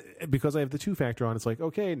me. And because I have the 2-factor on, it's like,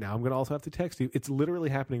 okay, now I'm going to also have to text you. It's literally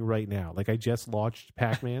happening right now. Like I just launched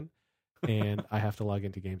Pac-Man, and I have to log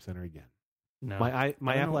into Game Center again. No, my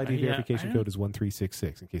Apple ID verification code is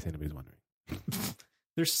 1366. In case anybody's wondering.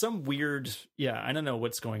 There's some weird, I don't know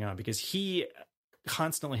what's going on because he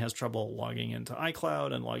constantly has trouble logging into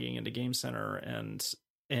iCloud and logging into Game Center,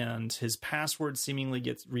 and his password seemingly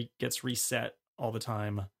gets reset all the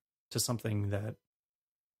time to something that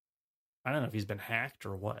I don't know if he's been hacked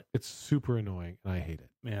or what. It's super annoying and I hate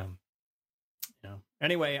it. Yeah.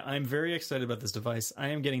 Anyway, I'm very excited about this device. I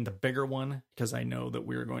am getting the bigger one because I know that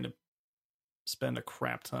we're going to spend a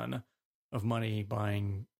crap ton of money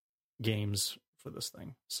buying games for this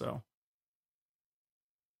thing. So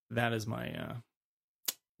that is my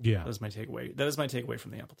that is my takeaway. That is my takeaway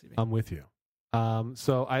from the Apple TV. I'm with you.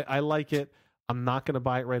 So I like it. I'm not going to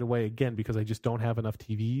buy it right away again because I just don't have enough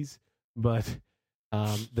TVs. But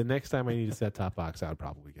the next time I need a set-top box, I would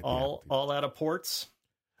probably get all out of ports.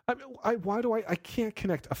 I can't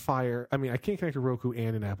connect a Fire. I mean, I can't connect a Roku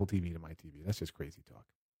and an Apple TV to my TV. That's just crazy talk.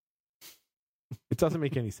 It doesn't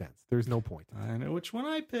make any sense. There's no point. I know which one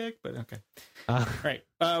I picked, but okay. All right.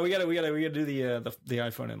 We gotta do the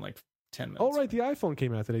iPhone in like 10 minutes. Oh, right. The iPhone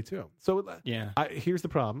came out today too. So yeah. Here's the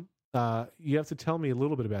problem. You have to tell me a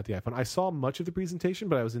little bit about the iPhone. I saw much of the presentation,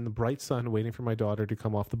 but I was in the bright sun waiting for my daughter to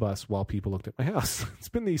come off the bus while people looked at my house. It's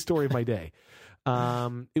been the story of my day.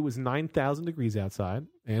 It was 9,000 degrees outside,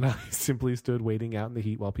 and I simply stood waiting out in the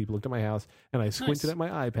heat while people looked at my house, and I squinted at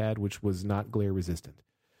my iPad, which was not glare resistant.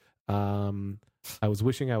 I was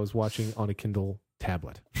wishing I was watching on a Kindle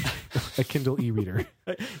tablet, a Kindle e-reader.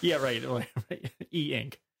 Yeah, right.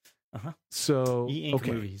 E-ink. Uh-huh. So, e-ink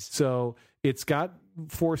movies. So it's got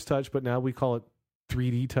Force Touch, but now we call it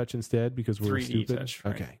 3D Touch instead because we're 3D stupid. Touch,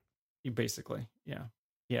 right. Okay. You basically, yeah.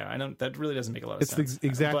 I don't. That really doesn't make a lot of sense. It's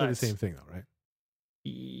exactly the same thing, though, right?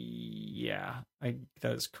 Yeah,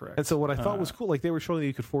 that is correct. And so what I thought was cool, like they were showing that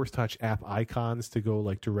you could Force Touch app icons to go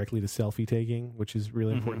like directly to selfie taking, which is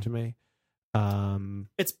really important to me.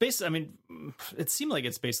 It's basically, I mean, it seemed like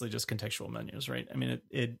it's basically just contextual menus, right? I mean,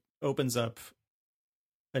 it opens up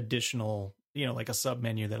additional, like a sub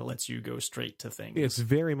menu that lets you go straight to things. It's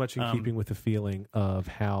very much in keeping with the feeling of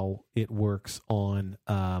how it works on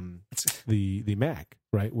the Mac,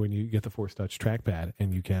 right? When you get the Force Touch trackpad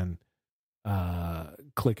and you can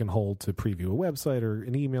click and hold to preview a website or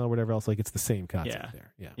an email or whatever else. Like it's the same concept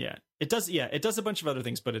there. Yeah. It does a bunch of other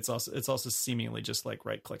things, but it's also seemingly just like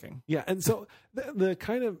right clicking. Yeah. And so the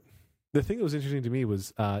thing that was interesting to me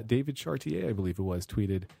was David Chartier, I believe it was,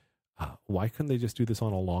 tweeted, why couldn't they just do this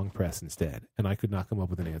on a long press instead? And I could not come up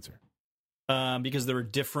with an answer. Because there are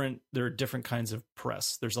different kinds of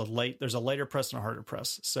press. There's a lighter press and a harder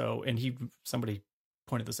press. So, and somebody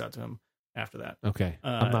pointed this out to him after that. Okay.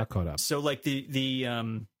 I'm not caught up. So like the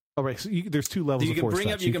all right, so there's two levels of Force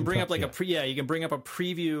Touch. You can bring up a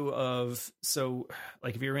preview of, so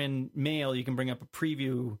like if you're in Mail, you can bring up a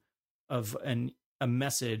preview of a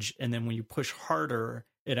message, and then when you push harder,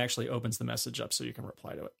 it actually opens the message up so you can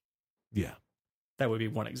reply to it. Yeah. That would be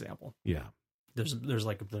one example. Yeah. There's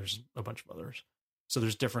a bunch of others. So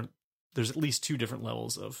there's at least two different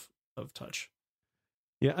levels of touch.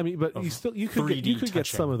 Yeah, I mean, but you could get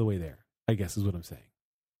some of the way there, I guess is what I'm saying.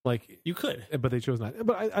 Like you could, but they chose not.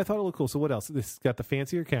 But I thought it looked cool. So what else? This got the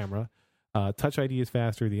fancier camera. Touch ID is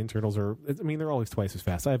faster. The internals are. I mean, they're always twice as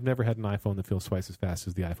fast. I've never had an iPhone that feels twice as fast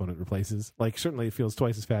as the iPhone it replaces. Like certainly it feels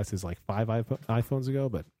twice as fast as like 5 iPhones ago.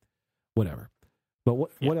 But whatever. But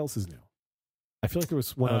what else is new? I feel like there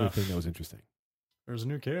was one other thing that was interesting. There's a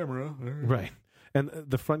new camera, right? And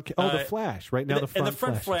the front. The flash. Right now the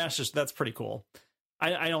front flash is that's pretty cool.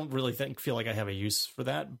 I don't really feel like I have a use for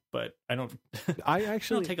that, but I don't. I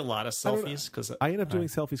don't take a lot of selfies because I end up doing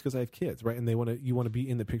selfies because I have kids, right? And you want to be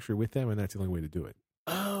in the picture with them, and that's the only way to do it.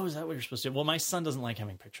 Oh, is that what you're supposed to do? Well, my son doesn't like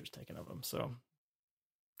having pictures taken of him, so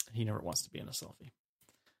he never wants to be in a selfie.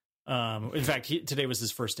 In fact, today was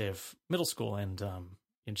his first day of middle school, and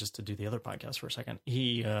just to do the other podcast for a second,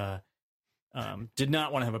 he did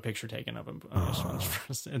not want to have a picture taken of him,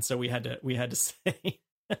 and so we had to say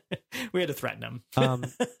we had to threaten him.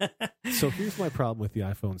 So here's my problem with the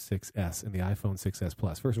iPhone 6s and the iPhone 6s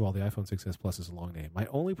Plus. First of all, the iPhone 6s Plus is a long name. My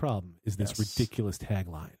only problem is this ridiculous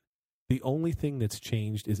tagline. The only thing that's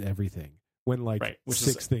changed is everything. When like which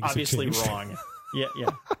six is things obviously have changed. wrong.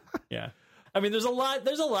 Yeah. I mean, there's a lot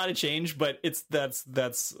of change, but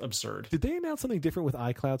that's absurd. Did they announce something different with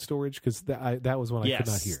iCloud storage? Because that was one I could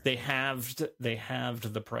not hear. They halved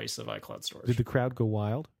the price of iCloud storage. Did the crowd go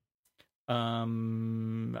wild? I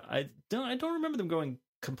don't remember them going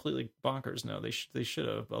completely bonkers. No, they should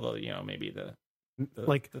have. Although maybe the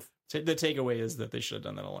takeaway is that they should have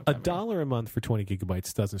done that a long time ago. $1 a month for 20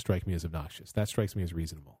 gigabytes doesn't strike me as obnoxious. That strikes me as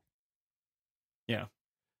reasonable.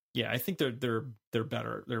 Yeah, I think they're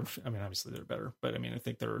better. Obviously they're better, but I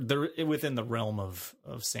think they're within the realm of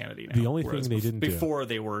sanity now. The only thing they didn't before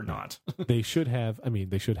they were not. They should have.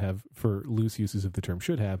 They should have, for loose uses of the term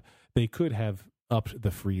should have. They could have upped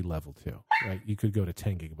the free level too. Right? You could go to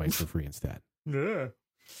 10 gigabytes for free instead. Yeah.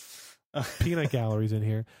 Peanut galleries in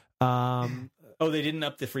here. They didn't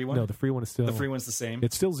up the free one? No, the free one is still... The free one's the same?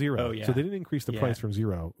 It's still 0. Oh, yeah. So they didn't increase the price from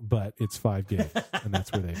 0, but it's 5 gigs, and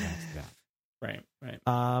that's where they maxed it out. Right.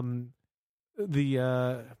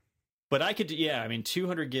 But I could,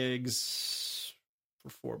 200 gigs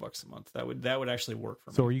for $4 a month. That would actually work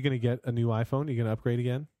for me. So are you going to get a new iPhone? Are you going to upgrade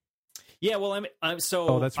again? Yeah, well, that's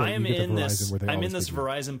right. I am in this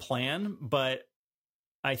Verizon plan, but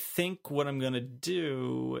I think what I'm going to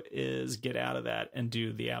do is get out of that and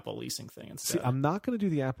do the Apple leasing thing instead. See, I'm not going to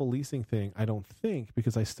do the Apple leasing thing, I don't think,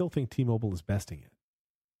 because I still think T-Mobile is besting it.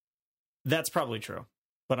 That's probably true,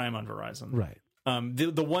 but I'm on Verizon. Right.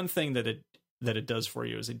 The one thing that it does for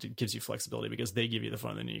you is it gives you flexibility because they give you the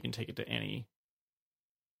phone and you can take it to any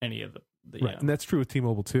of the right. And that's true with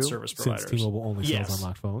T-Mobile too, service providers. Since T-Mobile only sells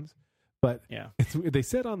unlocked phones. But they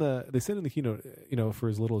said in the keynote, for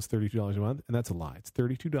as little as $32 a month, and that's a lie. It's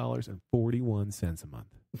 $32.41 a month.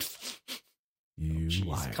 You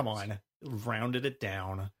liars. Come on, rounded it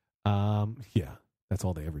down. Yeah, that's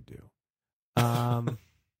all they ever do.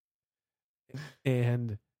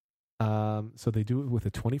 So they do it with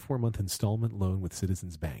a 24-month installment loan with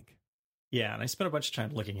Citizens Bank. Yeah, and I spent a bunch of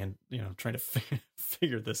time looking and trying to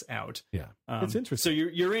figure this out. Yeah, it's interesting. So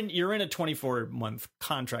you're in a 24-month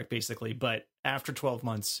contract basically, but after 12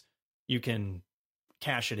 months, you can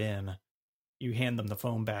cash it in. You hand them the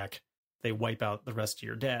phone back. They wipe out the rest of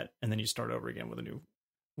your debt, and then you start over again with a new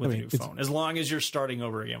phone. As long as you're starting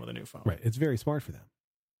over again with a new phone, right? It's very smart for them.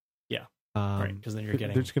 Yeah, right. Because then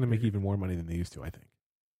they're just going to make even more money than they used to. I think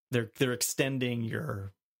they're extending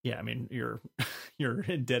your. Yeah, your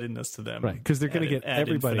indebtedness to them, right? Because they're going to get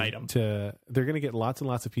everybody infinitum. They're going to get lots and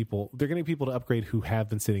lots of people. They're going to get people to upgrade who have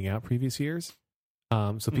been sitting out previous years.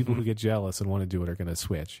 So people who get jealous and want to do it are going to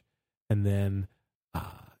switch, and then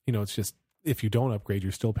it's just if you don't upgrade,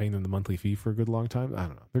 you're still paying them the monthly fee for a good long time. I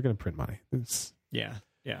don't know. They're going to print money. Yeah.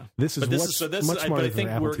 This is much smarter than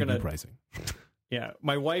Apple TV pricing. Yeah,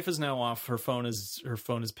 my wife is now off. Her phone is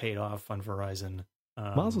paid off on Verizon.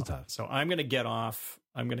 Mazel tov. So I'm going to get off.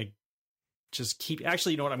 I'm going to just keep.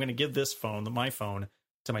 Actually, you know what? I'm going to give this phone, my phone,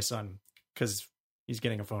 to my son because he's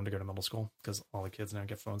getting a phone to go to middle school. Because all the kids now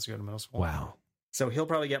get phones to go to middle school. Wow. So he'll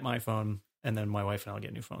probably get my phone, and then my wife and I'll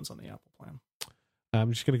get new phones on the Apple plan.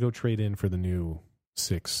 I'm just going to go trade in for the new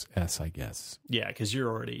 6S, I guess. Yeah, because you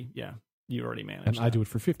already managed. And I do it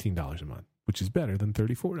for $15 a month, which is better than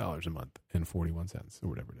 $34 a month and 41 cents or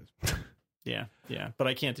whatever it is. Yeah, but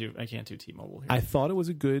I can't do T-Mobile here. I thought it was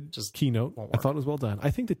a good keynote. I thought it was well done. I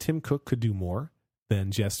think that Tim Cook could do more than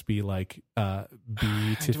just be like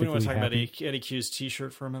be typically. Do we want to talk happy. about Eddie Q's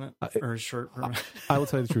T-shirt for a minute or his shirt for a minute? I will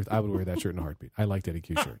tell you the truth. I would wear that shirt in a heartbeat. I liked Eddie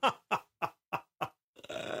Q's shirt.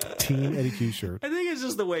 Team Eddie Q shirt. I think it's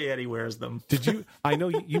just the way Eddie wears them. Did you? I know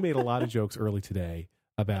you made a lot of jokes early today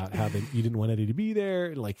about how you didn't want Eddie to be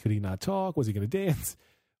there. Like, could he not talk? Was he going to dance?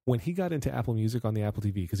 When he got into Apple Music on the Apple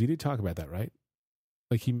TV, because he did talk about that, right?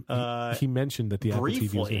 Like he mentioned that the Apple TV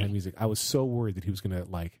was going to have music. I was so worried that he was going to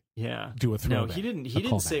do a throwback. No, he didn't. He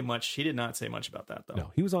didn't say much. He did not say much about that though.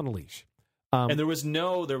 No, he was on a leash. And there was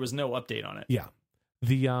no update on it. Yeah,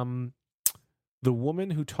 the woman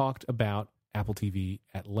who talked about Apple TV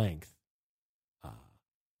at length.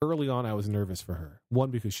 Early on, I was nervous for her. One,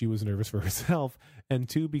 because she was nervous for herself, and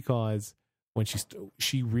two, because when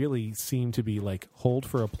she really seemed to be like hold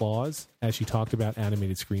for applause as she talked about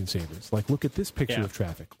animated screensavers. Like, look at this picture of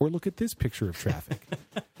traffic, or look at this picture of traffic.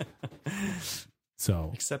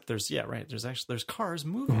 So except there's cars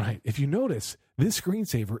moving. Right. If you notice, this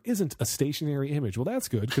screensaver isn't a stationary image. Well, that's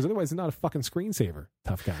good, because otherwise it's not a fucking screensaver.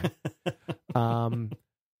 Tough guy.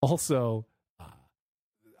 Also,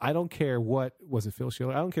 I don't care what, was it Phil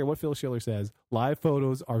Schiller? I don't care what Phil Schiller says. Live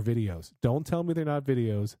photos are videos. Don't tell me they're not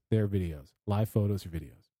videos. They're videos. Live photos are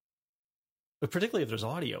videos. But particularly if there's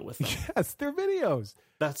audio with them. Yes, they're videos.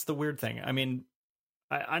 That's the weird thing. I mean,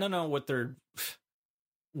 I don't know what the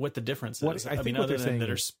difference is. I mean, other than that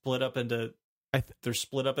are split up into they're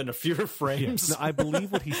split up into fewer frames. Yeah. No, I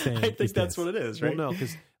believe what he's saying. I think that's what it is, right? Well, no,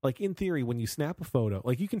 because like in theory, when you snap a photo,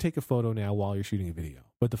 like you can take a photo now while you're shooting a video,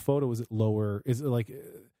 but the photo is at lower. Is like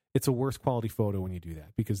it's a worse quality photo when you do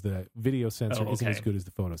that because the video sensor isn't as good as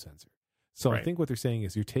the photo sensor. So I think what they're saying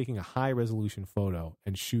is you're taking a high resolution photo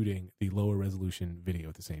and shooting the lower resolution video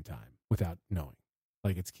at the same time without knowing.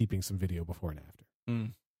 Like it's keeping some video before and after.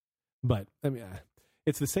 Mm. But I mean,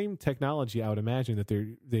 it's the same technology I would imagine that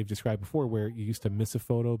they've described before, where you used to miss a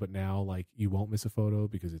photo, but now like you won't miss a photo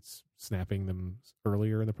because it's snapping them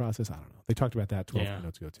earlier in the process. I don't know. They talked about that 12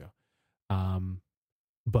 minutes ago too.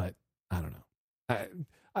 But I don't know.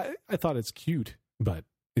 I thought it's cute, but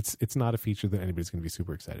it's not a feature that anybody's going to be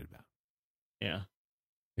super excited about. Yeah.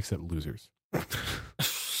 Except losers.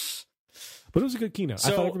 But it was a good keynote.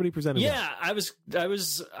 I thought everybody presented well.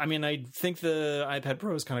 I mean, I think the iPad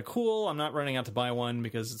Pro is kind of cool. I'm not running out to buy one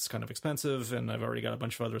because it's kind of expensive, and I've already got a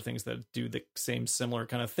bunch of other things that do the same similar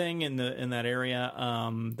kind of thing in that area.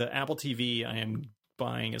 The Apple TV I am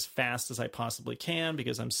buying as fast as I possibly can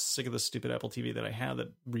because I'm sick of the stupid Apple TV that I have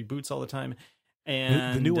that reboots all the time.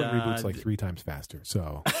 And the new one reboots like 3 times faster.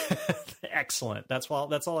 So excellent. That's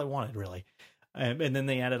all I wanted, really. And then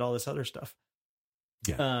they added all this other stuff.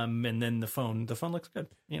 Yeah. And then the phone looks good.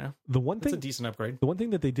 You know, it's a decent upgrade. The one thing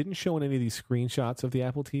that they didn't show in any of these screenshots of the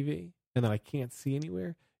Apple TV, and that I can't see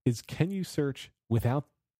anywhere, is can you search without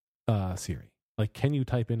Siri? Like, can you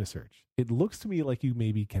type in a search? It looks to me like you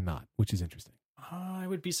maybe cannot, which is interesting. I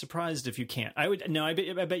would be surprised if you can't. I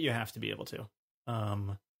bet you have to be able to.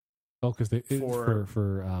 Because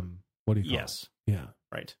for what do you call yes. it? Yeah.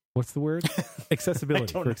 Right. What's the word?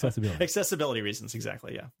 Accessibility. For accessibility. Accessibility reasons,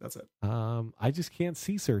 exactly. Yeah, that's it. I just can't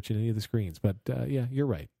see search in any of the screens, but yeah, you're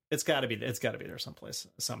right. It's got to be there someplace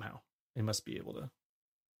somehow. It must be able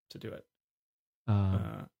to do it.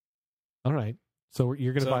 All right. So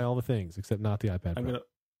you're going to buy all the things except not the iPad Pro.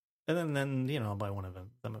 And then I'll buy one of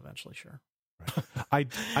them eventually. Sure.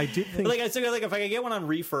 Right. I did think like if I could get one on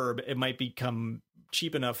refurb, it might become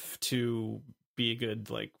cheap enough to be a good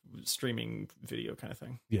like streaming video kind of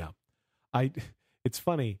thing. Yeah. It's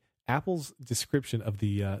funny. Apple's description of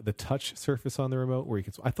the touch surface on the remote, where you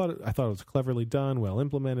can, I thought it was cleverly done, well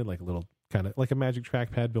implemented, like a little kind of like a magic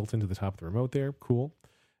trackpad built into the top of the remote there. Cool.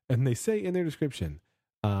 And they say in their description,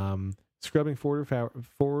 scrubbing forward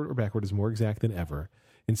or backward is more exact than ever.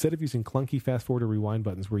 Instead of using clunky fast forward or rewind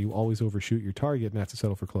buttons where you always overshoot your target and have to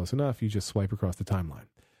settle for close enough, you just swipe across the timeline.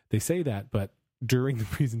 They say that, but during the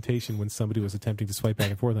presentation, when somebody was attempting to swipe back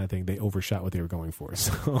and forth on that thing, they overshot what they were going for.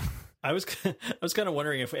 So I was kind of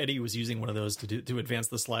wondering if Eddie was using one of those to advance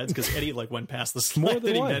the slides, because Eddie like went past the slide more than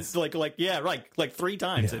that he once. meant, like 3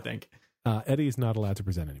 times, I think. Eddie is not allowed to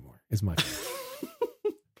present anymore. Is my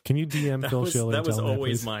Can you DM Phil Schiller? That was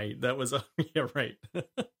always yeah, right.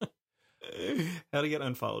 How to get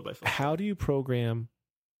unfollowed by Phil? How do you program?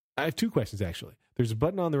 I have 2 questions actually. There's a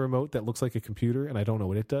button on the remote that looks like a computer, and I don't know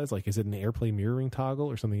what it does. Like, is it an AirPlay mirroring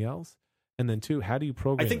toggle or something else? And then 2, how do you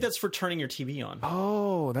program? I think that's for turning your TV on.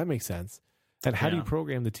 Oh, that makes sense. And how do you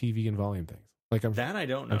program the TV and volume things? Like, I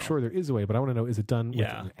don't know. I'm sure there is a way, but I want to know: is it done with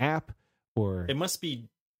an app, or it must be?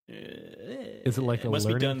 Is it like it must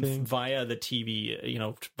be done thing? via the TV?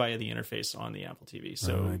 Via the interface on the Apple TV.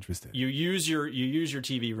 So interesting. You use your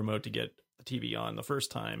TV remote to get the TV on the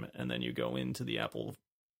first time, and then you go into the Apple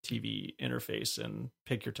TV interface and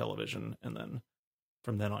pick your television, and then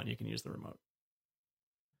from then on you can use the remote.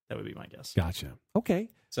 That would be my guess. Gotcha. Okay.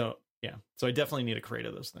 So I definitely need a crate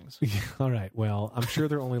of those things. All right. Well, I'm sure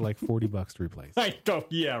they're only like $40 to replace. I don't.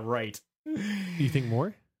 Yeah, right. You think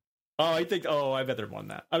more? I bet they're more than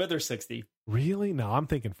that. I bet they're 60. Really? No, I'm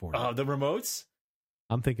thinking 40. Oh, the remotes?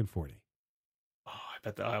 I'm thinking 40. Oh, I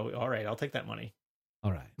bet all right, I'll take that money.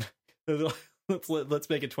 All right. Let's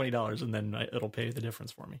make it $20, and then it'll pay the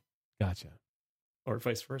difference for me. Gotcha. Or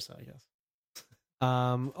vice versa, I guess.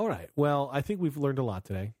 All right. Well, I think we've learned a lot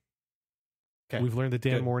today. Okay. We've learned that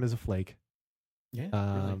Dan Morin is a flake. Yeah.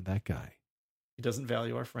 Really. That guy. He doesn't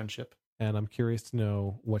value our friendship. And I'm curious to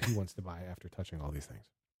know what he wants to buy after touching all these things.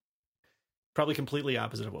 Probably completely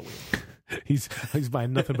opposite of what we do. He's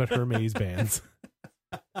buying nothing but Hermes bands.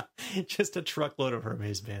 Just a truckload of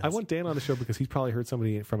Hermes bands. I want Dan on the show because he's probably heard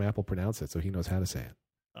somebody from Apple pronounce it, so he knows how to say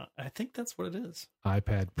it. I think that's what it is.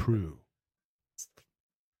 iPad Pro. It's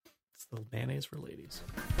the mayonnaise for ladies.